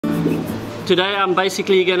Today I'm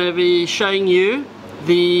basically going to be showing you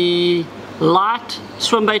the light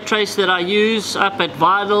swim bait trace that I use up at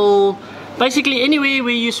Vidal. Basically anywhere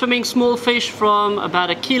where you're swimming small fish from about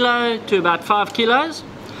 1 kilo to about 5 kilos.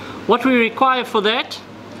 What we require for that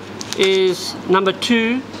is number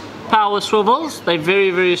 2 power swivels. They're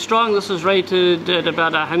very strong. This is rated at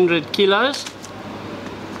about 100 kilos.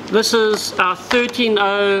 This is our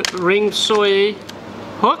 13-0 ring soy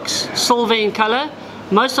hooks, silver in color.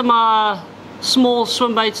 Most of my small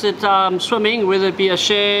swim baits that I'm swimming, whether it be a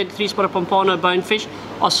shad, 3-spotted pompano, bonefish,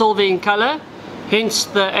 are silver in color, hence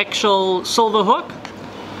the actual silver hook.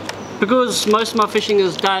 Because most of my fishing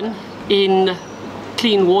is done in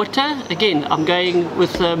clean water, again I'm going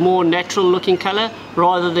with a more natural looking color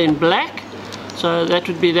rather than black. So that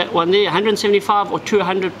would be that one there, 175 or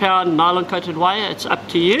 200 pound nylon coated wire, it's up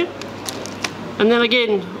to you. And then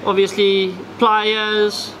again, obviously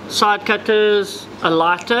pliers, side cutters, a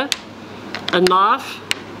lighter, a knife,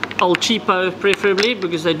 old cheapo preferably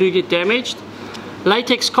because they do get damaged,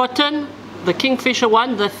 latex cotton, the Kingfisher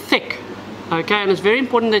one, the thick, okay, and it's very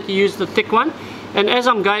important that you use the thick one, and as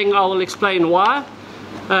I'm going I will explain why.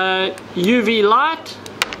 UV light,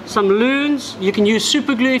 some loons, you can use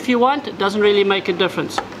super glue if you want, it doesn't really make a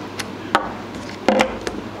difference.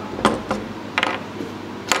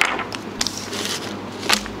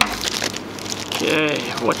 Okay,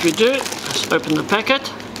 what we do, let's open the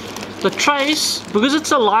packet. The trace, because it's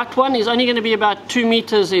a light one, is only going to be about 2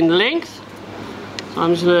 meters in length. So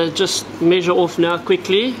I'm just going to just measure off now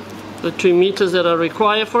quickly the 2 meters that I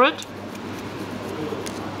require for it.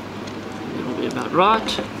 That'll be about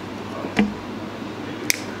right.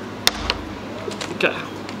 Okay.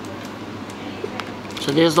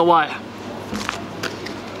 So there's the wire.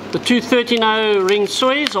 The two 13-0 ring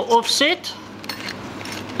soys are offset,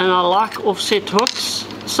 and I like offset hooks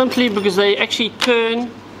simply because they actually turn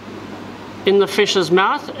in the fish's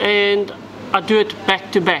mouth, and I do it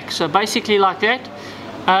back to back, so basically like that.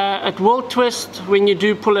 It will twist when you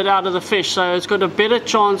do pull it out of the fish, so it's got a better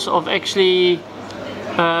chance of actually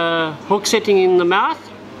hook setting in the mouth.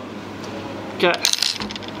 Okay,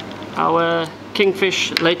 our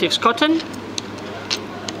Kingfish latex cotton,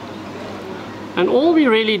 and all we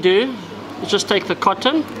really do is just take the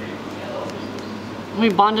cotton, we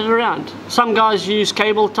bind it around. Some guys use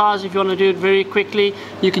cable ties if you want to do it very quickly.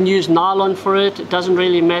 You can use nylon for it, it doesn't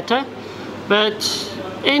really matter. But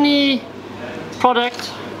any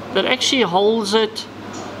product that actually holds it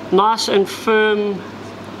nice and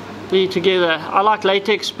firmly together. I like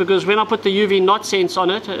latex because when I put the UV knot sense on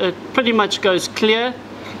it, it pretty much goes clear.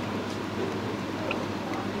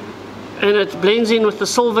 And it blends in with the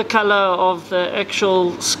silver color of the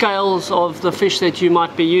actual scales of the fish that you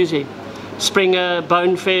might be using. Springer,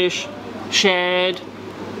 bonefish, shad,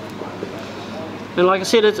 and like I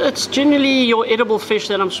said, it's generally your edible fish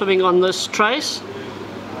that I'm swimming on this trace,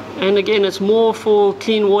 and again it's more for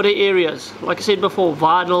clean water areas, like I said before,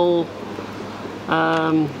 Vidal,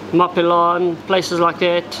 Mapelon, places like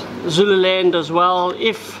that, Zululand as well.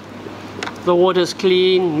 If the water's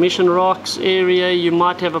clean, Mission Rocks area, you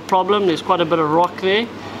might have a problem, there's quite a bit of rock there,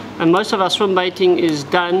 and most of our swim baiting is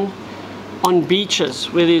done on beaches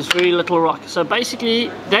where there's very little rock. So basically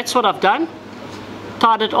that's what I've done,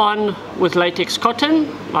 tied it on with latex cotton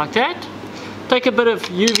like that, take a bit of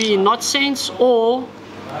UV knot sense, or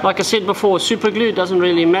like I said before, super glue, doesn't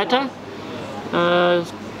really matter. I'm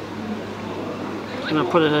going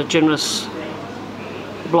to put a generous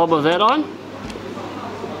blob of that on,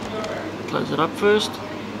 close it up first,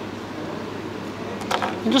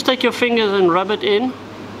 and just take your fingers and rub it in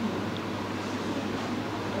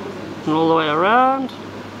and all the way around,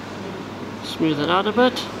 smooth it out a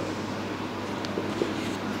bit.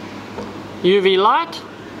 UV light,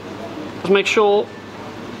 just make sure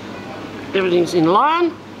everything's in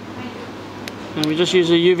line, and we just use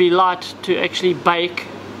a UV light to actually bake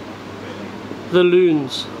the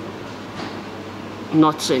loons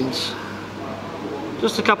knot sense.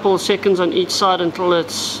 Just a couple of seconds on each side until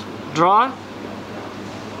it's dry.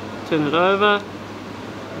 Turn it over.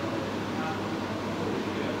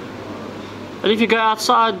 And if you go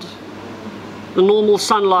outside, the normal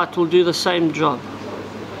sunlight will do the same job.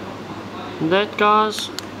 And that,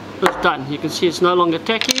 guys, is done. You can see it's no longer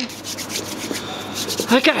tacky.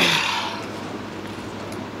 Okay.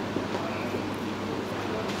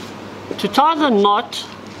 To tie the knot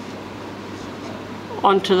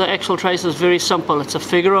onto the actual trace is very simple. It's a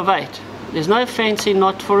figure of 8. There's no fancy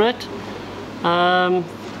knot for it.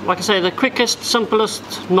 Like I say, the quickest,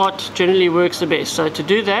 simplest knot generally works the best. So to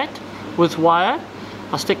do that, with wire,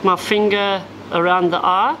 I stick my finger around the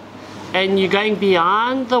eye, and you're going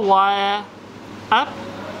behind the wire up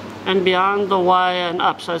and behind the wire and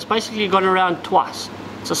up. So it's basically gone around twice.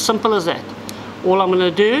 It's as simple as that. All I'm going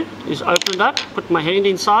to do is open it up, put my hand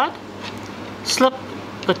inside, slip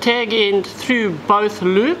the tag end through both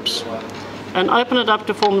loops, and open it up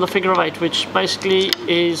to form the figure of 8, which basically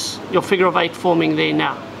is your figure of 8 forming there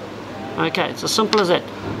now. Okay, it's as simple as that.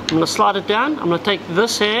 I'm going to slide it down. I'm going to take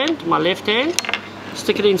this hand, my left hand,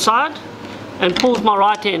 stick it inside, and pull with my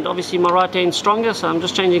right hand. Obviously my right hand's stronger, so I'm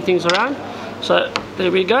just changing things around. So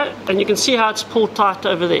there we go, and you can see how it's pulled tight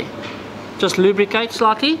over there. Just lubricate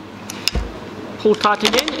slightly, pull tight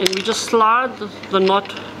again, and we just slide the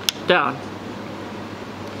knot down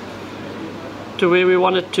to where we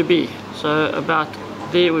want it to be. So about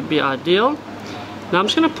there would be ideal. Now I'm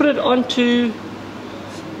just going to put it onto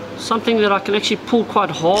something that I can actually pull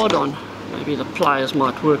quite hard on. Maybe the pliers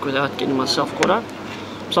might work without getting myself caught up.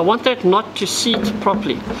 So I want that knot to seat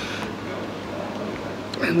properly.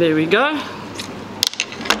 And there we go.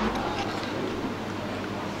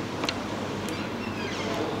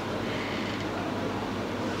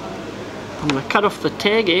 I'm going to cut off the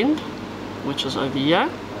tag end, which is over here.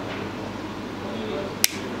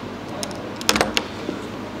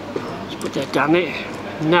 Let's put that down there.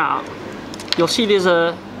 Now, you'll see there's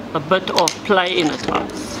a bit of play in it.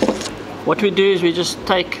 What we do is we just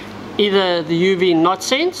take either the UV knot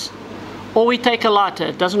sense, or we take a lighter.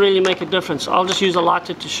 It doesn't really make a difference. I'll just use a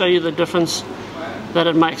lighter to show you the difference that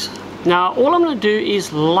it makes. Now all I'm going to do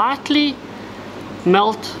is lightly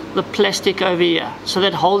melt the plastic over here, so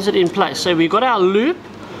that holds it in place. So we've got our loop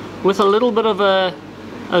with a little bit of a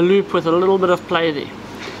loop with a little bit of play there.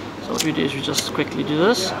 So what we do is we just quickly do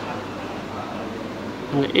this.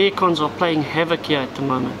 And the air cons are playing havoc here at the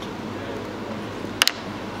moment.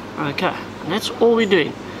 Okay, and that's all we're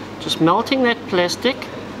doing. Just melting that plastic.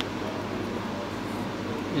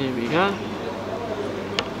 There we go.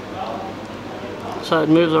 So it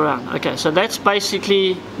moves around. Okay, so that's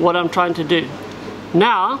basically what I'm trying to do.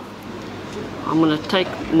 Now, I'm going to take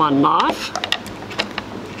my knife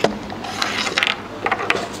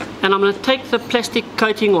and I'm going to take the plastic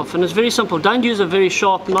coating off, and it's very simple. Don't use a very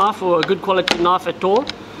sharp knife or a good quality knife at all.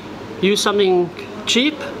 Use something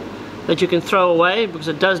cheap that you can throw away, because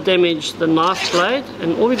it does damage the knife blade,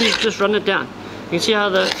 and all we do is just run it down. You can see how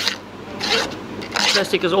the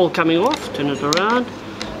plastic is all coming off. Turn it around,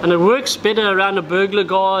 and it works better around a burglar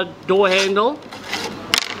guard door handle,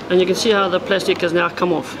 and you can see how the plastic has now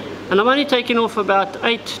come off. And I'm only taking off about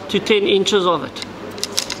 8 to 10 inches of it,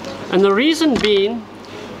 and the reason being,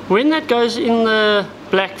 when that goes in the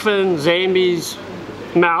blackfin Zambi's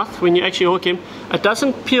mouth, when you actually hook him, it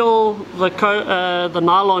doesn't peel the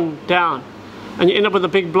nylon down, and you end up with a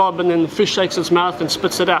big blob, and then the fish shakes its mouth and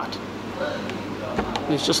spits it out.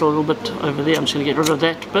 There's just a little bit over there. I'm just going to get rid of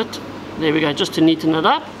that bit. There we go, just to neaten it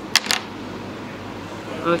up.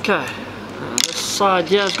 Okay, this side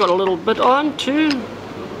here has got a little bit on too.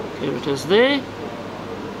 There it is there.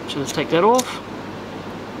 So let's take that off.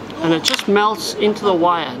 And it just melts into the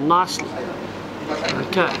wire nicely.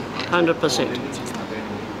 Okay,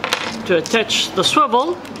 100%. To attach the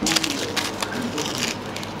swivel,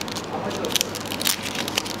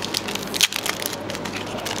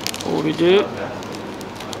 all we do,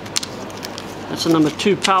 that's a number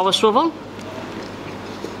 2 power swivel.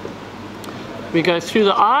 We go through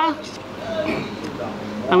the eye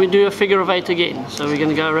and we do a figure of 8 again. So we're going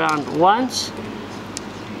to go around once,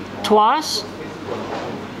 twice,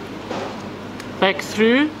 back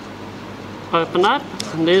through, open up,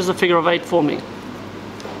 and there's the figure of 8 forming.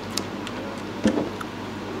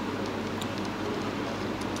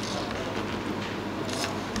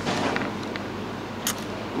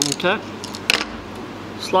 Okay,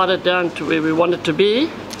 slide it down to where we want it to be,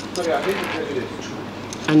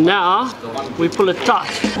 and now we pull it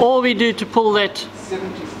tight. All we do to pull that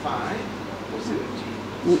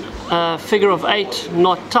figure of 8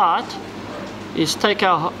 knot tight is take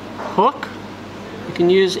our hook. You can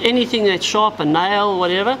use anything that's sharp, a nail,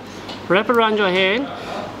 whatever, wrap it around your hand,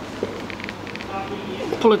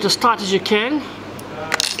 pull it as tight as you can,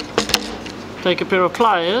 take a pair of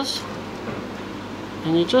pliers,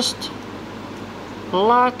 and you just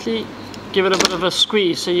lightly give it a bit of a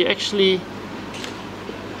squeeze, so you actually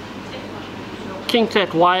kink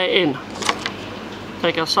that wire in.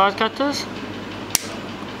 Take our side cutters,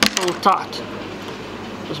 pull tight,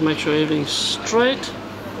 just make sure everything's straight.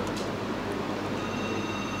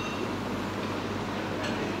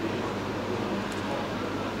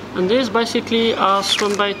 And there's basically our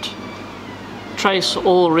swim bait trace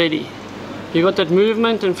already. You've got that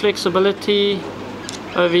movement and flexibility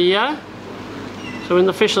over here, so when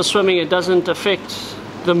the fish are swimming it doesn't affect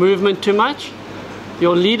the movement too much.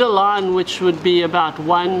 Your leader line, which would be about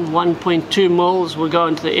 1.2 mils, will go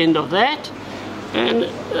into the end of that, and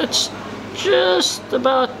it's just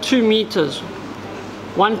about 2 meters,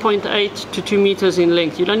 1.8 to 2 meters in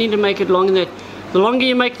length. You don't need to make it longer than that. The longer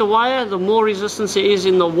you make the wire, the more resistance there is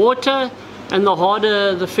in the water, and the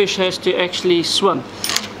harder the fish has to actually swim.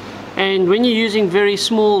 And when you're using very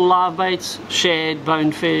small live baits, shad,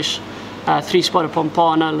 bonefish, 3-spotted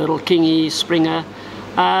pompano, little kingy, springer,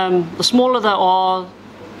 the smaller they are,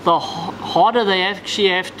 the harder they actually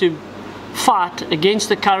have to fight against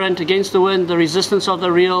the current, against the wind, the resistance of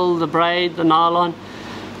the reel, the braid, the nylon,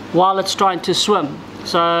 while it's trying to swim.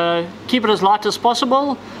 So keep it as light as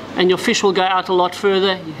possible, and your fish will go out a lot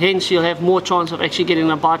further, hence you'll have more chance of actually getting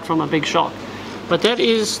a bite from a big shark. But that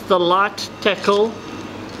is the light tackle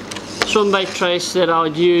swim bait trace that I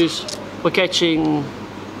would use for catching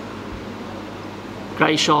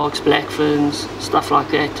grey sharks, blackfins, stuff like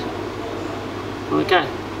that. Okay,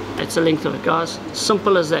 that's the length of it, guys.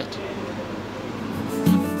 Simple as that.